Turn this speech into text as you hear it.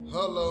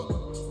hello,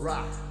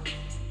 rock,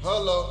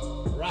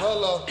 hello, rock,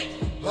 hello,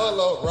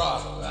 hello,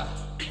 rock,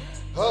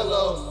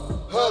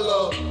 hello,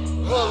 hello,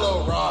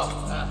 hello, rock,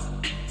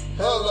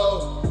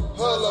 hello,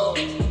 hello,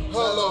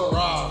 hello,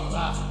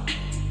 rock,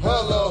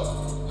 hello,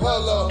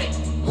 hello,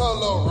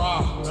 hello,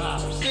 rock.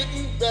 I'm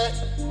sitting back,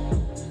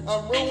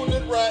 I'm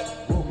ruining right,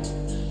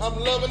 I'm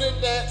loving it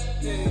that,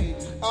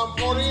 I'm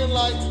partying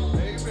like,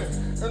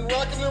 and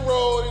rocking and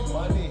rolling,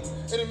 money,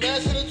 and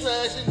mashing and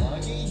trashing,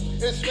 money,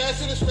 and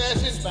smashing and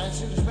smashing,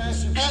 smashing,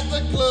 smashing, at the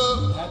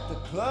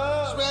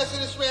club, smashing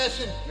and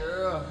smashing,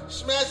 girl,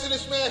 smashing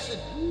and smashing,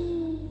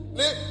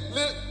 lit,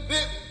 lit,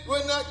 lit,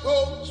 when I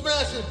go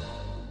smashing,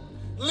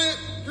 lit,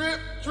 drip,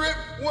 drip,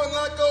 when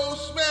I go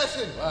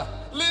smashing,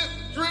 lit,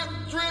 drip,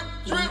 drip,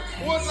 drip,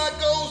 when I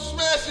go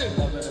smashing.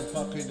 Loving and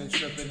fucking and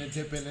tripping and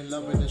dipping and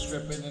loving and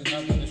stripping and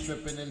hugging and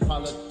stripping and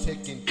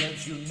politicking,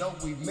 cause you know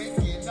we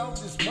making all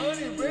this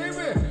money,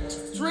 baby.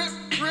 Drip,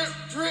 drip,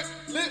 drip,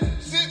 lit,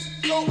 sit,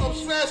 so I'm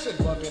smashing.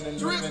 Fucking and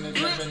Drip, dripping and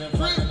drip, dripping and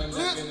drip, fucking and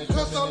lit, licking and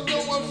cause I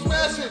dripping know and I'm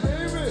smashing.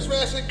 baby.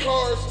 Smashing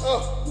cars,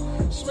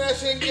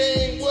 smashing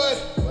game, what?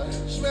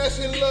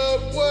 Smashing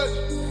love, what?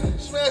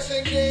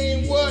 Smashing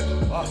game, what?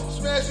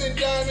 Smashing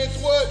diamonds,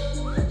 what?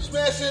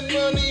 Smashing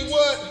money,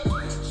 what?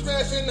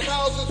 Smashing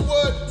houses,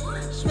 what?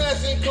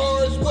 Smashing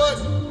cars, what?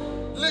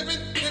 Living,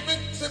 living,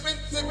 sipping,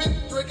 sipping,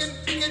 drinking,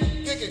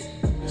 kicking, kicking.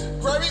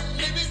 Grab it,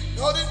 live it,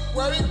 hold it,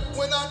 grab it,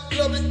 when I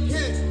love it,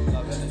 hit it.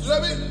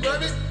 Love it,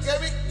 grab it,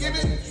 give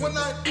it, when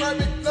I grab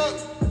it,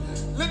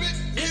 love. Live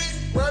it, hit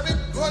it, grab it,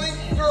 honey,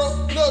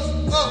 girl,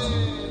 loves up.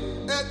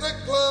 At the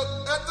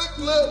club, at the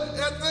club,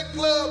 at the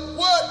club,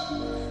 what?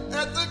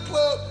 At the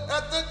club,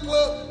 at the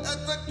club,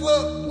 at the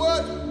club,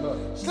 what?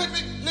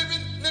 Slipping,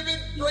 living, living,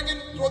 drinking,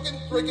 drunken,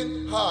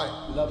 drinking, high.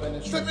 Loving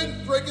and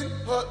Slipping, drinking,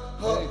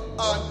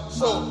 I'm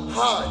so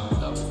high.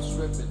 Loving,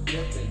 stripping,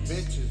 dipping,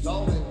 bitches,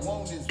 all they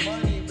want is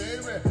money,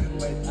 baby.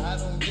 But I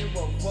don't give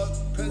a fuck,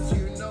 cause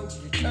you know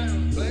you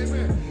can't blame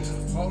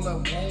me. All I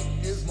want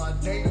is my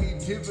daily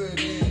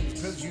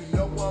dividends, cause you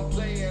know I'm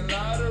playing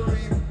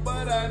lottery,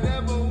 but I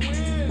never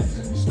win.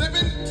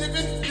 Slipping,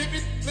 dipping,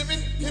 dipping,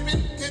 living,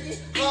 dipping, getting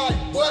high.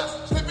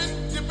 What?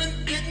 Slipping, dipping,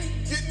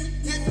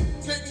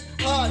 getting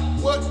high.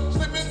 What?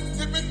 Slipping,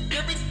 dipping,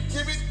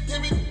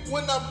 give it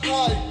when I'm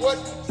high. What?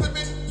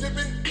 Slipping,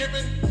 dipping,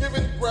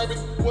 giving, grab it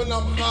when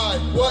I'm high.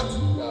 What?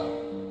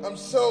 I'm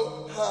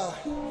so high.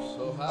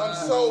 I'm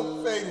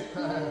so faded.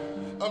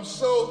 I'm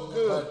so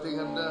good. I think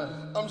I'm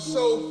done. I'm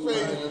so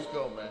faded. Right, let's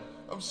go, man.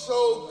 I'm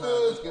so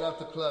good. Let's get off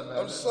the club, man.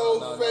 I'm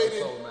so faded.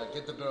 No, man.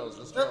 Get the girls.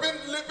 Let's go. Dripping,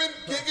 living,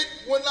 kick it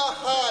when I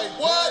high.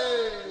 What?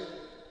 Hey.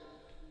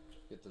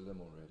 Get the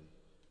limo ready.